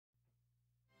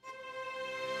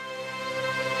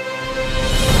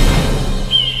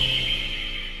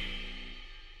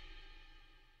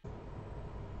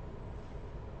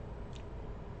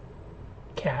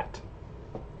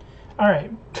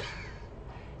Alright,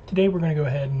 today we're going to go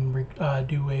ahead and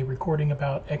do a recording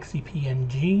about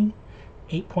Xcp-ng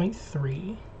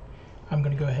 8.3. I'm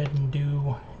going to go ahead and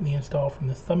do the install from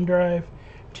this thumb drive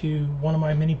to one of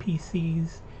my mini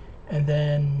PCs, and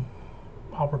then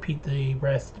I'll repeat the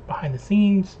rest behind the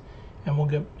scenes, and we'll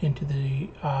get into the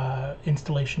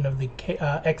installation of the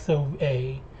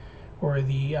XOA, or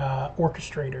the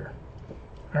orchestrator.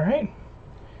 Alright,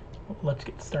 let's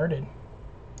get started.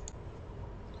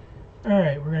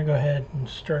 Alright, we're going to go ahead and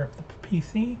start up the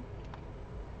PC.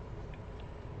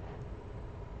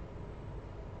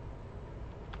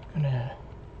 I'm going to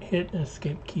hit the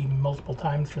escape key multiple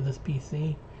times for this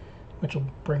PC, which will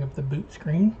bring up the boot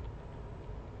screen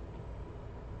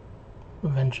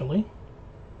eventually.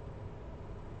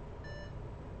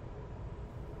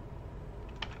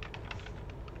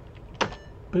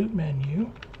 Boot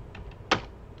menu.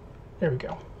 There we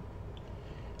go.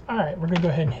 Alright, we're going to go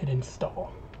ahead and hit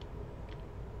install.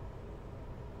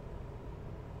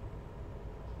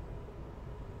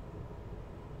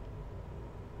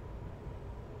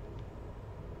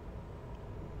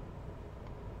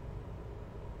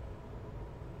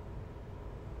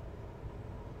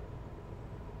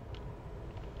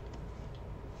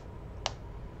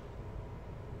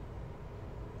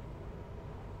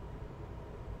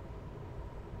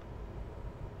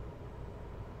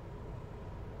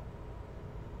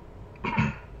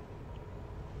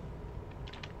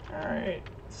 Alright,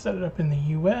 set it up in the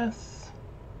US,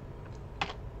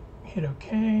 hit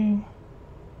OK.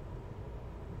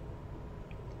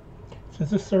 Since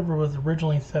this server was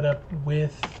originally set up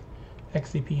with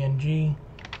Xcp-ng,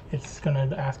 it's going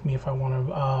to ask me if I want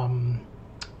to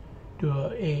do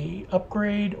a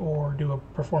upgrade or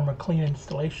perform a clean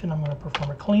installation. I'm going to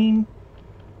perform a clean.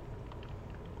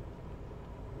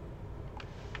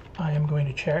 I am going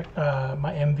to check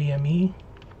my NVMe,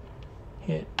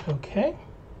 hit OK.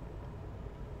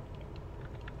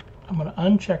 I'm going to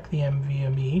uncheck the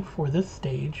NVMe for this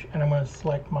stage, and I'm going to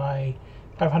select my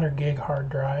 500 gig hard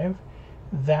drive.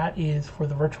 That is for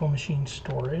the virtual machine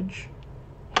storage.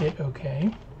 Hit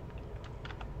OK.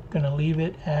 I'm going to leave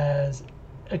it as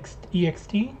ext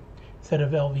instead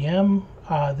of LVM.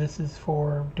 This is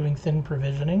for doing thin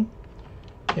provisioning.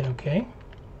 Hit OK.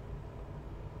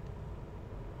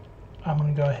 I'm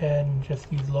going to go ahead and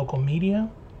just use local media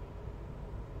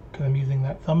because I'm using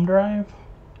that thumb drive.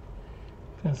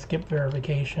 I'm going to skip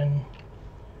verification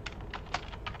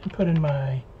and put in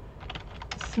my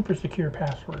super secure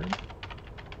password.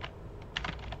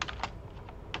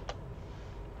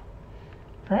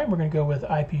 Alright, we're going to go with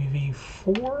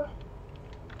IPv4.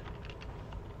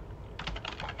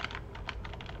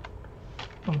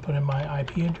 I'm going to put in my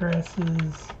IP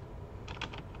addresses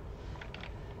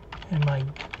and my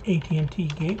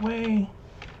AT&T gateway.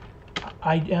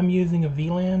 I am using a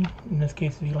VLAN, in this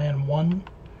case VLAN 1.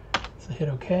 So hit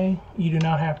OK. You do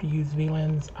not have to use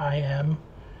VLANs. I am.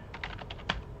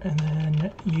 And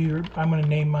then I'm going to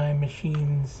name my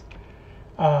machines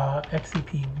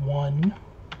Xcp1,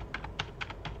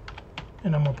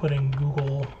 and I'm going to put in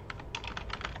Google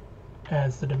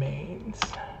as the domains.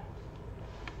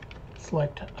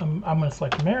 Select. I'm going to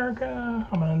select America.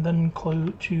 I'm going to then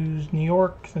choose New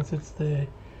York, since it's the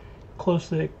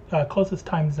closest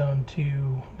time zone to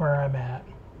where I'm at.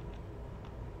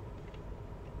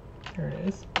 There it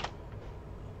is.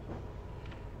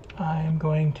 I am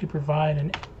going to provide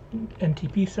an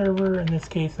NTP server. In this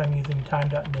case, I'm using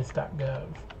time.nist.gov.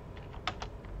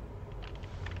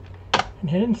 And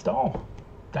hit install.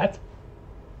 That's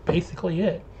basically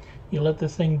it. You let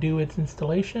this thing do its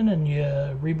installation and you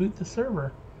reboot the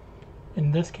server. In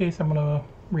this case, I'm going to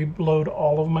reload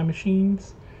all of my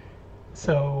machines.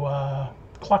 So,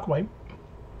 clock wipe.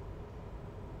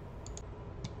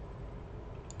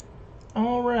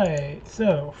 Alright,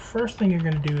 so first thing you're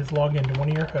going to do is log into one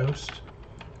of your hosts,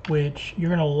 which you're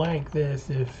going to like this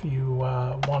if you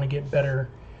want to get better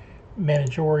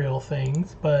managerial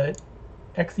things, but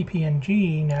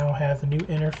Xcp-ng now has a new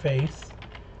interface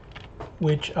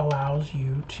which allows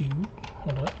you to,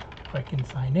 hold up, if I can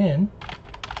sign in,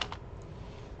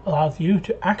 allows you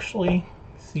to actually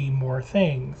see more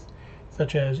things,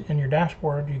 such as in your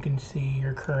dashboard you can see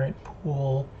your current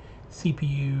pool,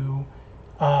 CPU,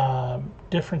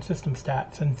 different system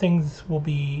stats, and things will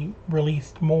be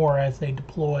released more as they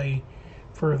deploy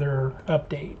further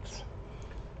updates.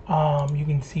 You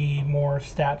can see more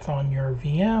stats on your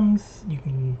VMs. You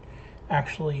can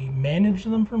actually manage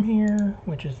them from here,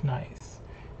 which is nice.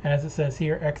 And as it says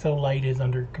here, XO Lite is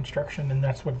under construction, and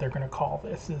that's what they're going to call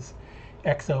this, is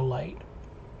XO Lite.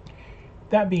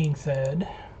 That being said,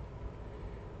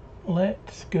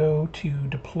 let's go to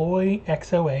deploy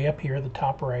XOA up here at the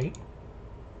top right.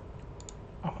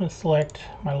 I'm going to select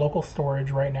my local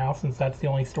storage right now since that's the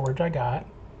only storage I got,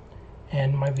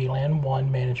 and my VLAN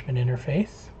 1 management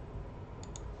interface.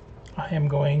 I am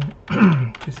going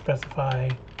to specify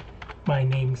my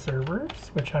name servers,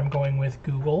 which I'm going with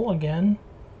Google again,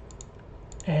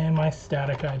 and my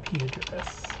static IP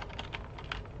address.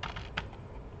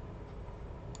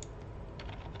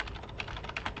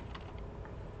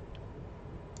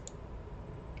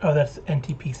 Oh, that's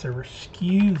NTP server.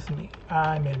 Excuse me.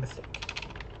 I made a mistake.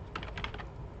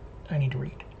 I need to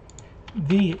read.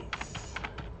 These.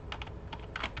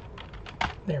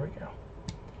 There we go.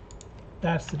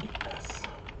 That's the DNS.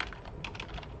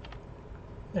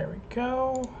 There we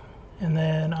go. And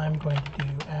then I'm going to do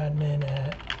admin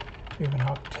at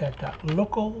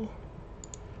ravenhawktech.local.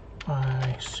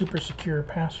 My super secure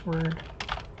password.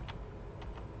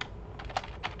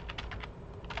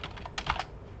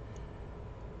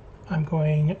 I'm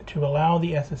going to allow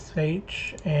the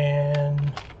SSH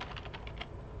and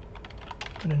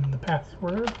put in the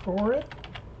password for it.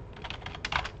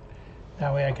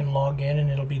 That way I can log in and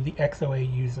it'll be the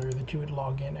XOA user that you would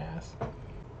log in as.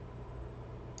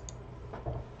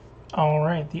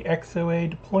 Alright, the XOA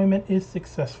deployment is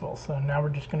successful. So now we're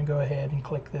just going to go ahead and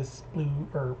click this blue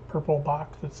or purple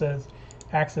box that says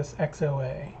Access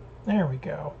XOA. There we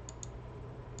go.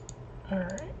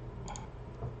 Alright.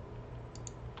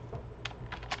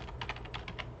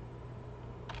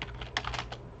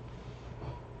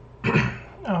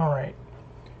 Alright,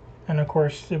 and of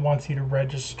course it wants you to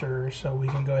register, so we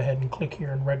can go ahead and click here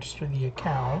and register the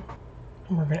account.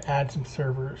 And we're going to add some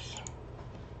servers.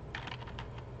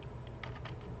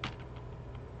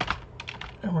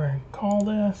 And we're going to call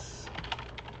this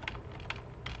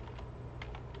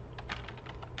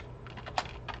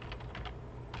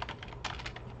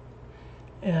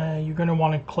you're going to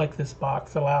want to click this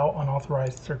box, allow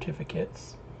unauthorized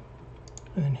certificates,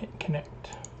 and then hit connect.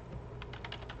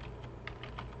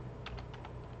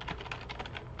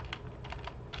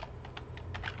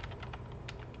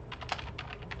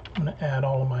 I'm going to add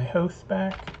all of my hosts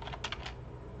back.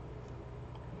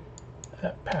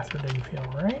 That password didn't feel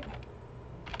right.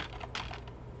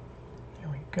 There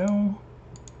we go.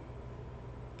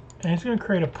 And it's going to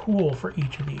create a pool for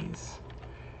each of these.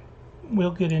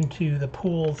 We'll get into the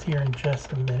pools here in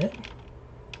just a minute.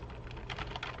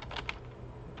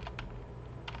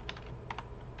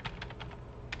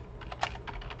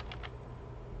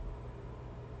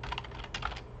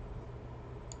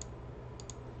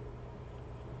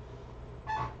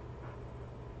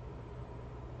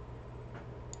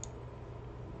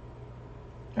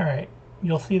 Alright,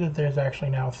 you'll see that there's actually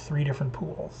now 3 different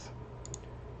pools.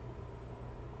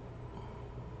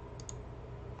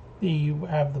 You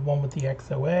have the one with the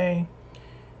XOA,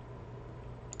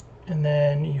 and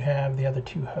then you have the other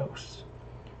 2 hosts.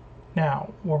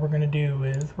 Now, what we're going to do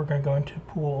is we're going to go into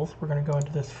pools. We're going to go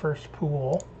into this first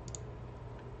pool.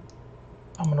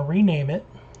 I'm going to rename it.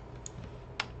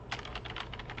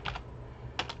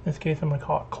 In this case, I'm going to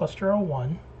call it Cluster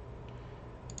 01.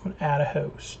 I'm going to add a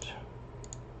host.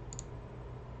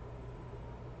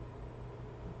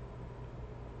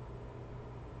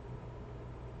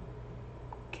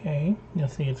 Okay, you'll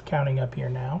see it's counting up here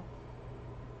now.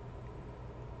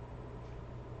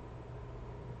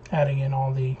 Adding in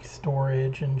all the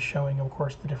storage and showing, of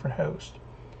course, the different hosts.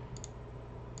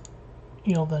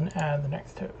 You'll then add the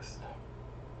next host.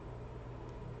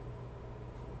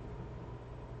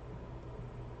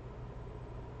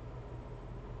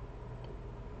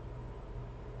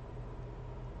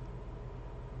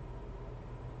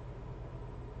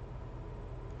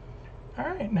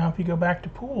 Alright, now if you go back to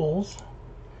pools,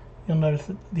 you'll notice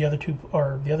that the other two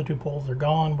pools are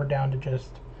gone. We're down to just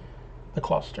the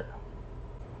cluster.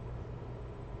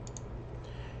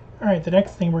 Alright, the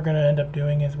next thing we're going to end up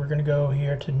doing is we're going to go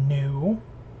here to New,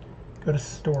 go to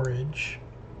Storage.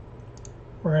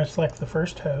 We're going to select the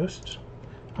first host.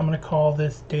 I'm going to call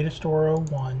this Data Store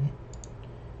 01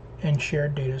 and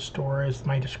Shared Data Store is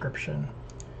my description.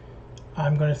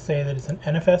 I'm going to say that it's an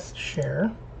NFS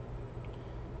share.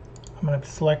 I'm going to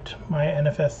select my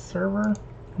NFS server,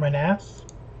 my NAS.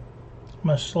 I'm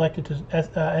going to select it to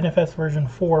NFS version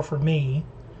 4 for me,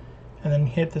 and then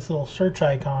hit this little search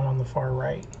icon on the far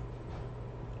right.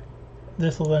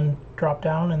 This will then drop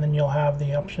down, and then you'll have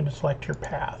the option to select your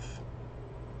path.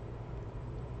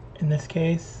 In this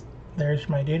case, there's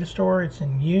my data store. It's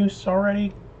in use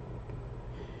already.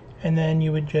 And then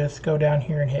you would just go down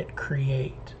here and hit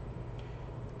create.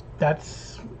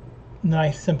 That's a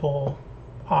nice simple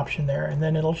option there, and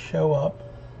then it'll show up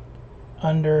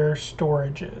under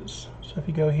storages. So if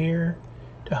you go here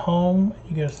to home,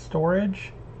 you go to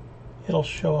storage, it'll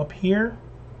show up here,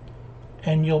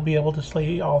 and you'll be able to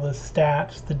see all the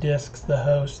stats, the disks, the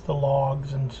hosts, the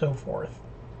logs, and so forth.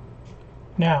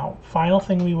 Now, final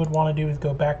thing we would want to do is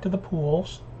go back to the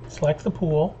pools, select the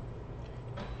pool,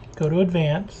 go to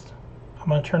advanced. I'm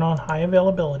going to turn on high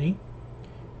availability,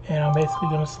 and I'm basically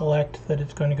going to select that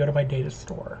it's going to go to my data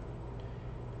store.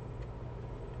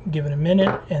 Give it a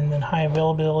minute, and then high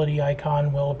availability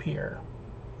icon will appear.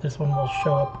 This one will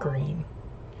show up green.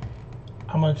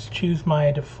 I'm going to choose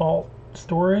my default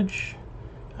storage,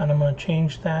 and I'm going to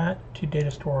change that to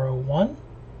data store 01.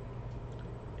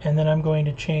 And then I'm going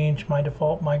to change my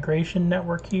default migration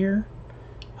network here.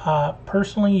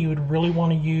 Personally, you would really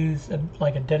want to use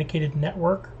like a dedicated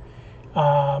network.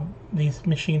 These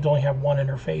machines only have one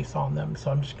interface on them, so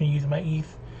I'm just going to use my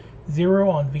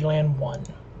ETH0 on VLAN 1,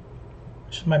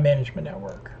 which is my management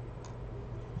network.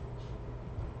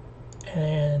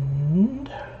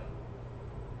 And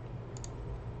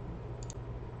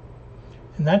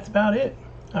that's about it.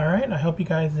 Alright, I hope you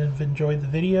guys have enjoyed the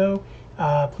video.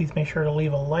 Please make sure to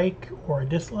leave a like or a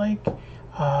dislike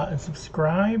and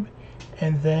subscribe.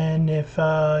 And then if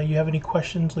you have any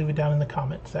questions, leave it down in the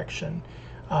comment section.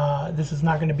 This is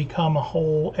not going to become a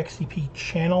whole XCP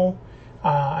channel.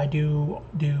 I do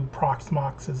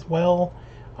Proxmox as well,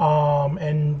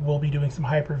 and we'll be doing some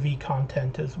Hyper-V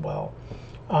content as well.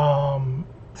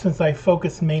 Since I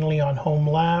focus mainly on home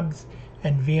labs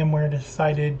and VMware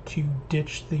decided to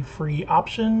ditch the free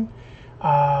option,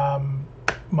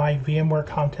 my VMware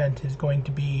content is going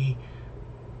to be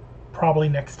probably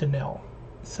next to nil.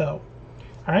 So,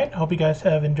 alright, I hope you guys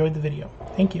have enjoyed the video.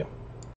 Thank you.